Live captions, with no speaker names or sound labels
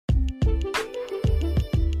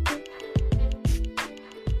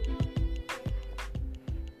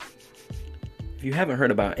If you haven't heard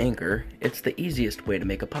about Anchor, it's the easiest way to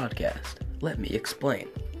make a podcast. Let me explain.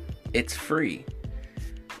 It's free.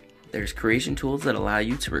 There's creation tools that allow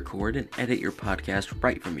you to record and edit your podcast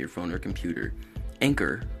right from your phone or computer.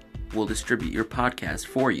 Anchor will distribute your podcast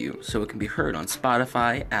for you so it can be heard on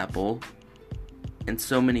Spotify, Apple, and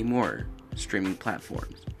so many more streaming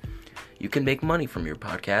platforms. You can make money from your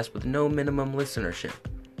podcast with no minimum listenership.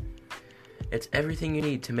 It's everything you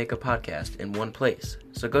need to make a podcast in one place,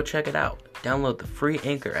 so go check it out. Download the free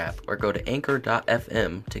Anchor app or go to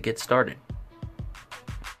anchor.fm to get started.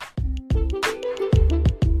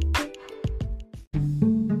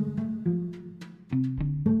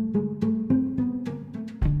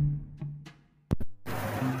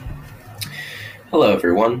 Hello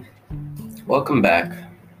everyone, welcome back.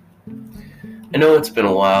 I know it's been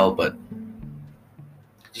a while, but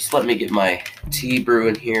just let me get my tea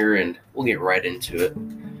brewing here and we'll get right into it.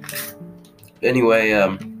 Anyway,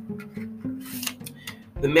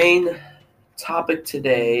 the main topic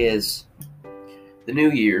today is the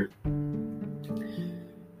new year.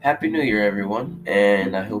 Happy New Year, everyone,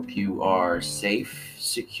 and I hope you are safe,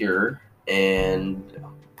 secure, and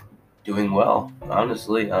doing well.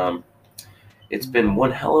 Honestly, it's been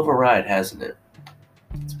one hell of a ride, hasn't it?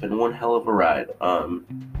 It's been one hell of a ride.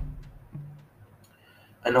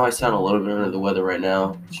 I know I sound a little bit under the weather right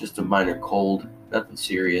now. It's just a minor cold, nothing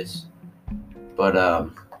serious.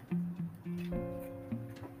 But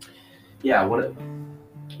yeah, what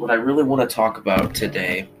I really want to talk about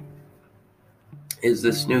today is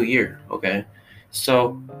this new year, okay?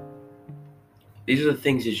 So these are the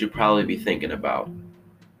things you should probably be thinking about.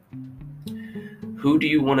 Who do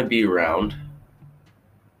you want to be around?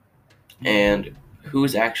 And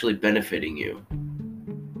who's actually benefiting you?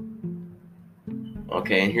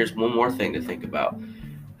 Okay, and here's one more thing to think about.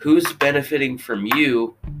 Who's benefiting from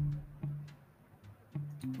you,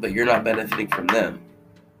 but you're not benefiting from them?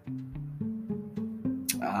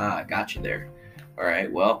 I got you there. All right,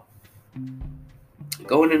 well,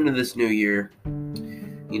 going into this new year,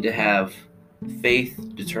 you need to have faith,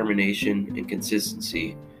 determination, and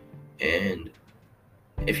consistency. And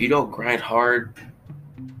if you don't grind hard,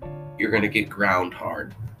 you're going to get ground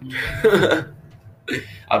hard.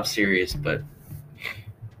 I'm serious, but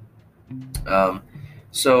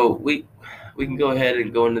so we can go ahead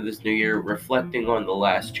and go into this new year reflecting on the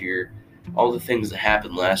last year, all the things that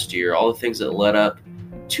happened last year, all the things that led up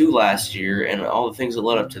to last year, and all the things that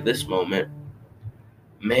led up to this moment.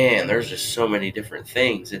 Man, there's just so many different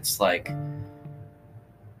things. It's like,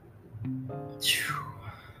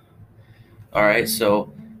 all right,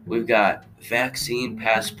 so we've got vaccine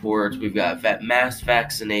passports, we've got mass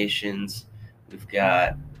vaccinations, we've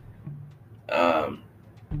got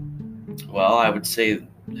well, I would say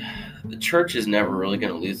the church is never really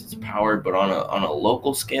going to lose its power, but on a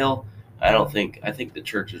local scale, I think the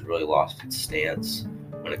church has really lost its stance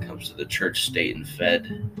when it comes to the church, state, and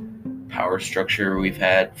Fed power structure we've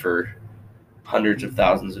had for hundreds of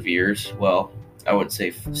thousands of years. Well, I wouldn't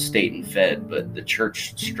say state and Fed, but the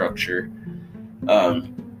church structure. All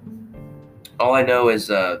I know is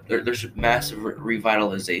there's a massive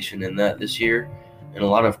revitalization in that this year, and a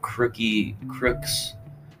lot of crooks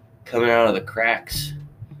coming out of the cracks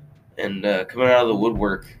and coming out of the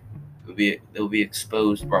woodwork. They'll be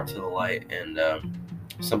exposed, brought to the light, and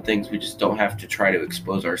some things we just don't have to try to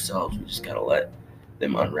expose ourselves. We just gotta let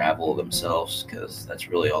them unravel themselves, because that's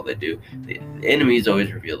really all they do. The enemies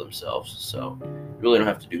always reveal themselves, so you really don't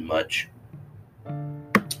have to do much.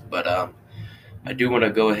 But I do want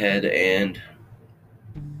to go ahead and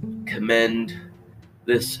commend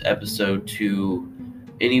this episode to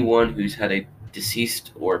anyone who's had a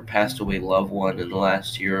deceased or passed away loved one in the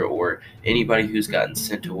last year, or anybody who's gotten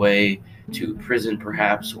sent away to prison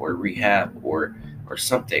perhaps, or rehab, or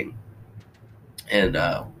something. And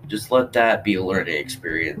just let that be a learning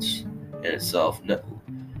experience in itself. No,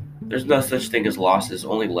 there's no such thing as losses,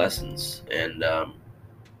 only lessons. And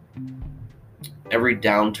every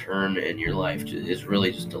downturn in your life is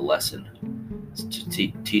really just a lesson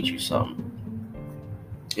to teach you something.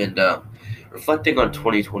 And reflecting on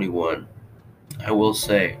 2021, I will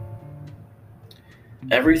say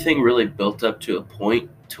everything really built up to a point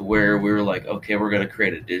to where we were like, okay, we're going to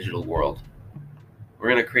create a digital world. We're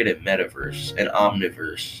going to create a metaverse, an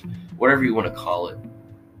omniverse, whatever you want to call it.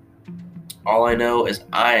 All I know is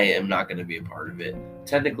I am not going to be a part of it.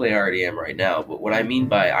 Technically, I already am right now, but what I mean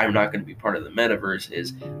by I'm not going to be part of the metaverse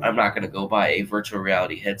is I'm not going to go buy a virtual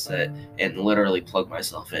reality headset and literally plug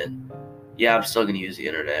myself in. Yeah, I'm still going to use the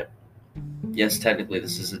internet. Yes, technically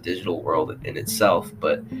this is a digital world in itself,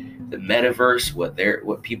 but the metaverse, what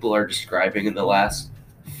people are describing in the last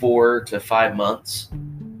 4 to 5 months,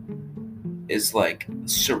 is like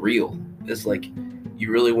surreal. It's like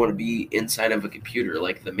you really want to be inside of a computer,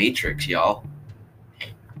 like the Matrix, y'all.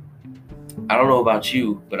 I don't know about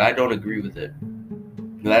you, but I don't agree with it.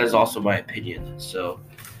 That is also my opinion, so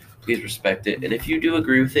please respect it. And if you do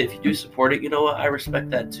agree with it, if you do support it, you know what? I respect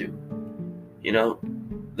that too. You know,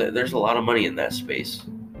 there's a lot of money in that space.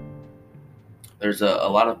 There's a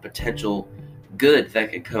lot of potential good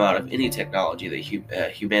that can come out of any technology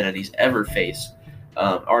that humanity's ever faced.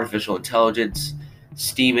 Artificial intelligence,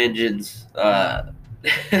 steam engines,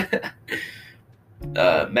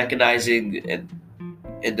 mechanizing and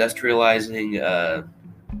industrializing,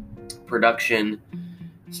 production,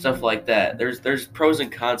 stuff like that. There's pros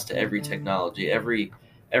and cons to every technology. Every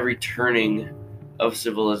turning of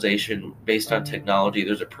civilization based on technology,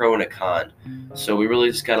 there's a pro and a con. So we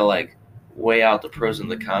really just gotta like weigh out the pros and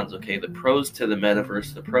the cons. Okay, the pros to the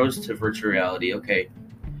metaverse, the pros to virtual reality. Okay,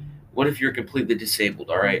 what if you're completely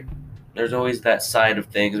disabled? All right, there's always that side of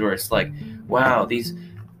things where it's like, wow, these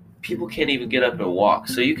people can't even get up and walk.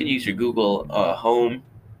 So you can use your Google Home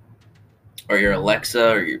or your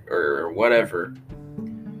Alexa or whatever,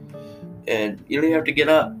 and you don't even have to get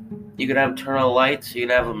up. You can have them turn on the lights. You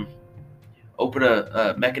can have them open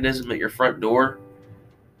a mechanism at your front door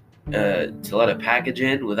to let a package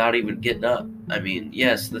in without even getting up. I mean,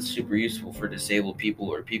 yes, that's super useful for disabled people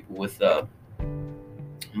or people with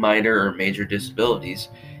minor or major disabilities.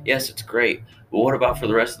 Yes, it's great. But what about for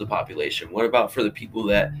the rest of the population? What about for the people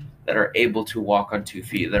that are able to walk on 2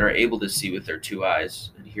 feet, that are able to see with their 2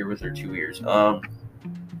 eyes and hear with their 2 ears?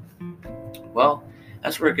 Well,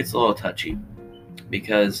 that's where it gets a little touchy,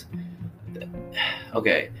 because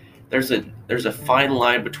okay, there's a fine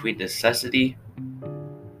line between necessity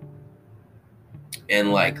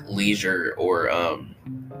and like leisure, or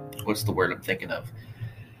what's the word I'm thinking of?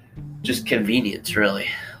 Just convenience, really.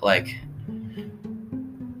 Like,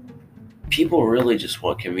 people really just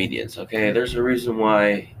want convenience, okay? There's a reason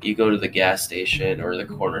why you go to the gas station or the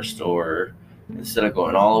corner store instead of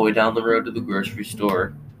going all the way down the road to the grocery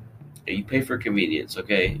store. You pay for convenience,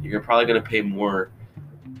 okay? You're probably going to pay more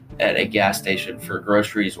at a gas station for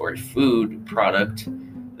groceries or a food product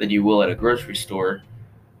than you will at a grocery store.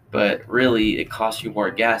 But really, it costs you more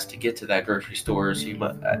gas to get to that grocery store, so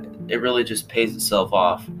it really just pays itself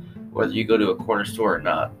off whether you go to a corner store or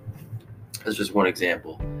not. That's just one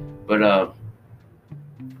example. But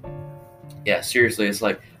yeah, seriously, it's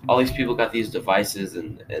like all these people got these devices,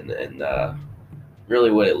 and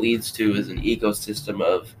really what it leads to is an ecosystem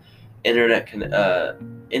of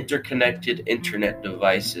interconnected internet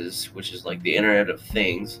devices, which is like the Internet of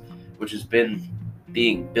Things, which has been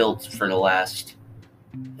being built for the last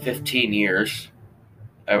 15 years.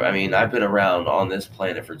 I mean, I've been around on this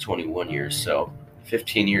planet for 21 years, so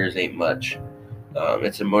 15 years ain't much.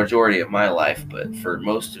 It's a majority of my life, but for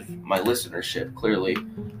most of my listenership, clearly,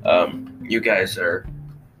 you guys are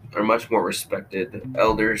much more respected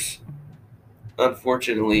elders.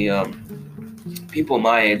 Unfortunately, people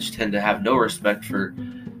my age tend to have no respect for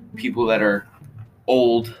people that are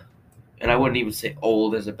old, and I wouldn't even say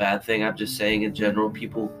old as a bad thing. I'm just saying in general,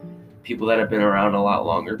 people that have been around a lot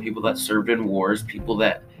longer, people that served in wars, people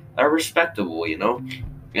that are respectable, you know,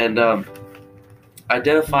 and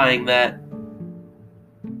identifying that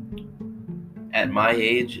at my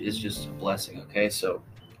age is just a blessing. Okay, so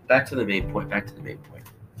back to the main point.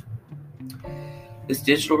 This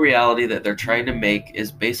digital reality that they're trying to make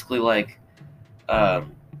is basically like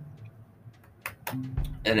an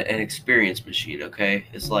experience machine. Okay,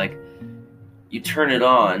 it's like you turn it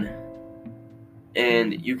on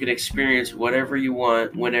and you can experience whatever you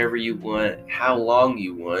want, whenever you want, how long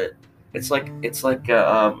you want. It's like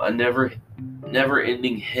a never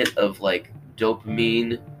ending hit of like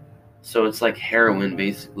dopamine. So it's like heroin,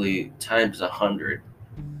 basically, times 100.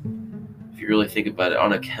 If you really think about it,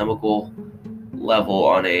 on a chemical level,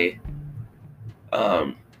 on a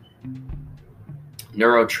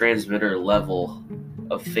neurotransmitter level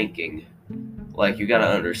of thinking, like, you gotta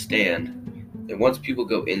understand. And once people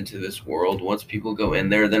go into this world, once people go in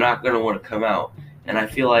there, they're not gonna want to come out. And I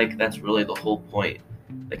feel like that's really the whole point.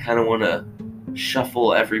 They kind of want to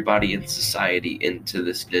shuffle everybody in society into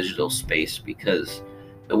this digital space, because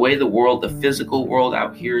the way the physical world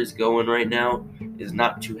out here is going right now is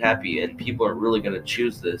not too happy, and people are really going to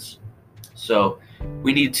choose this. So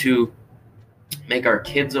we need to make our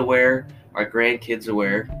kids aware, our grandkids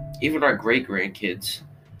aware, even our great-grandkids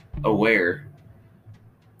aware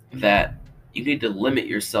that you need to limit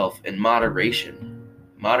yourself in moderation.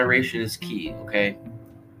 Moderation is key, okay?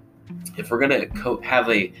 If we're going to have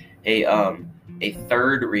a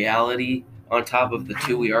third reality on top of the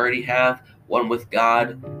two we already have, one with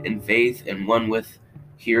God and faith and one with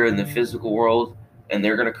here in the physical world, and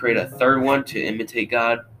they're going to create a third one to imitate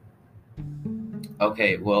God.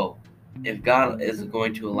 Okay, well, if God is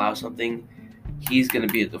going to allow something, he's going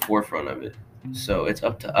to be at the forefront of it. So it's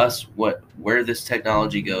up to us where this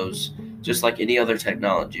technology goes, just like any other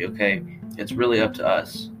technology, okay? It's really up to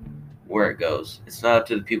us where it goes. It's not up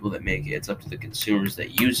to the people that make it. It's up to the consumers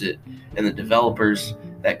that use it and the developers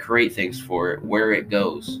that create things for it, where it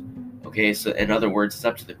goes. Okay, so in other words, it's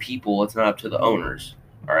up to the people. It's not up to the owners.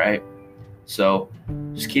 All right? So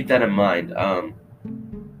just keep that in mind.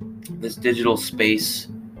 This digital space,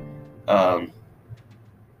 like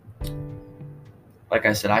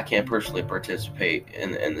I said, I can't personally participate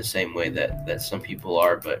in the same way that some people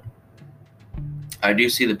are, but I do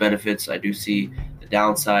see the benefits. I do see the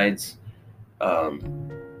downsides.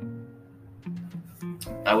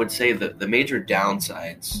 I would say that the major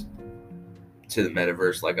downsides to the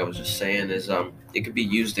metaverse, like I was just saying, is it could be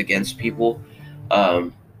used against people.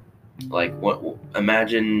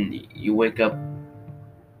 Imagine you wake up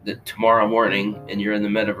tomorrow morning and you're in the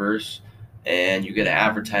metaverse and you get an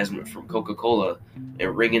advertisement from Coca-Cola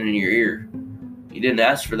and ringing in your ear. You didn't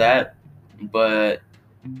ask for that, but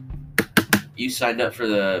you signed up for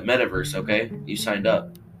the metaverse, okay? You signed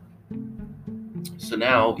up. So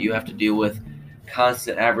now you have to deal with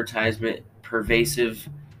constant advertisement, pervasive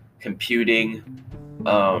computing.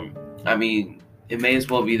 It may as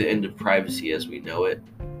well be the end of privacy as we know it.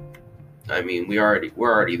 We're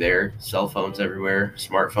already there. Cell phones everywhere,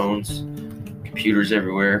 smartphones, computers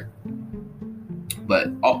everywhere.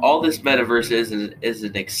 But all this metaverse is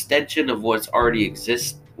an extension of what already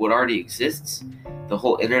exists, the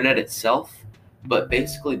whole internet itself, but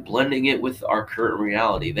basically blending it with our current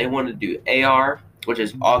reality. They want to do AR, which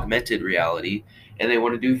is augmented reality, and they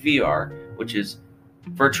want to do VR, which is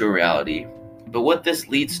virtual reality. But what this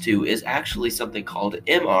leads to is actually something called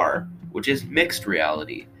MR, which is mixed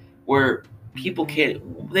reality, where people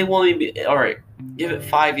they won't even be, all right, give it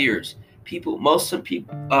 5 years.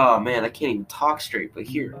 Oh man, I can't even talk straight, but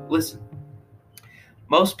here, listen.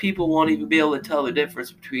 Most people won't even be able to tell the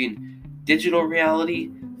difference between digital reality,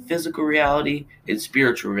 physical reality, and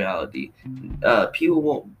spiritual reality. People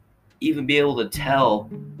won't even be able to tell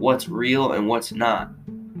what's real and what's not.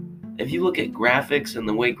 If you look at graphics and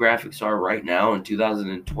the way graphics are right now in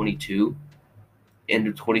 2022, end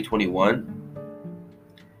of 2021,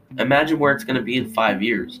 imagine where it's going to be in 5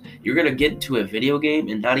 years. You're going to get into a video game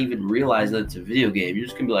and not even realize that it's a video game. You're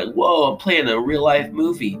just going to be like, whoa, I'm playing a real life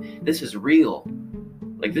movie. This is real.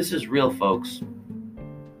 This is real, folks.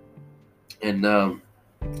 And I'm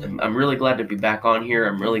really glad to be back on here.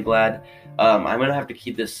 I'm really glad. I'm going to have to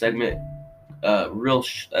keep this segment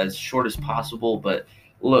as short as possible. But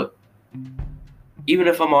look, even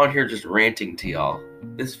if I'm on here just ranting to y'all,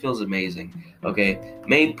 this feels amazing. Okay,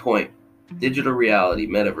 main point. Digital reality,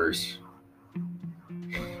 metaverse.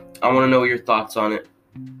 I want to know your thoughts on it.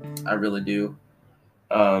 I really do.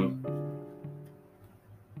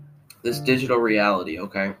 This digital reality,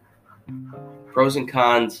 okay? Pros and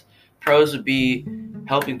cons. Pros would be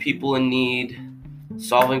helping people in need,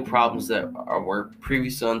 solving problems that were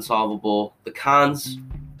previously unsolvable. The cons,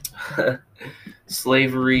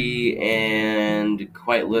 slavery, and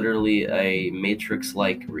quite literally a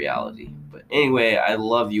Matrix-like reality. But anyway, I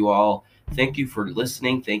love you all. Thank you for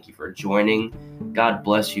listening. Thank you for joining. God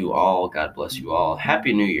bless you all. God bless you all.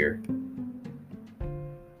 Happy New Year.